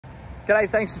G'day,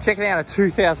 thanks for checking out a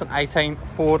 2018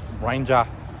 Ford Ranger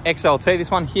XLT. This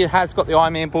one here has got the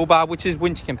Ironman bull bar, which is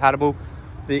winch compatible,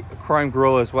 the chrome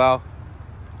grille as well,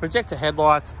 projector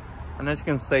headlights, and as you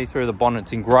can see through the bonnet,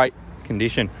 it's in great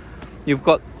condition. You've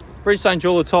got Bridgestone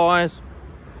jeweler tyres,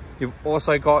 you've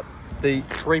also got the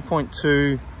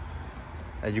 3.2,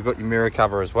 and you've got your mirror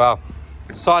cover as well,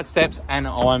 side steps and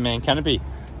an Ironman canopy.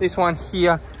 This one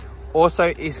here also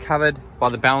is covered by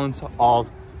the balance of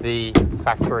the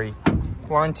factory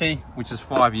warranty, which is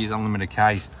 5 years unlimited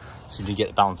Ks, so you get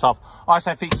the balance off.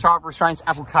 ISO fixed child restraints,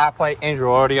 Apple CarPlay,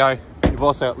 Android Audio. You've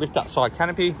also got lift up side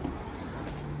canopy,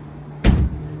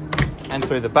 and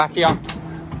through the back here,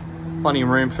 plenty of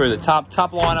room through the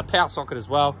tub liner, power socket as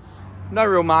well. No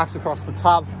real marks across the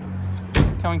tub.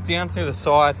 Coming down through the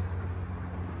side,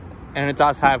 and it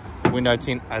does have window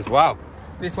tint as well.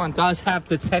 This one does have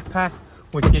the tech pack,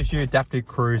 which gives you adaptive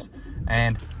cruise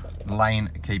and lane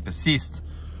keep assist.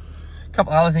 A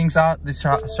couple other things are this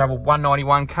has traveled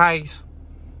 191 Ks.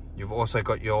 You've also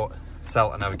got your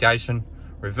cell navigation,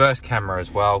 reverse camera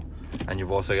as well, and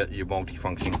you've also got your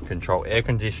multifunction control air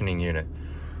conditioning unit.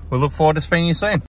 We look forward to seeing you soon.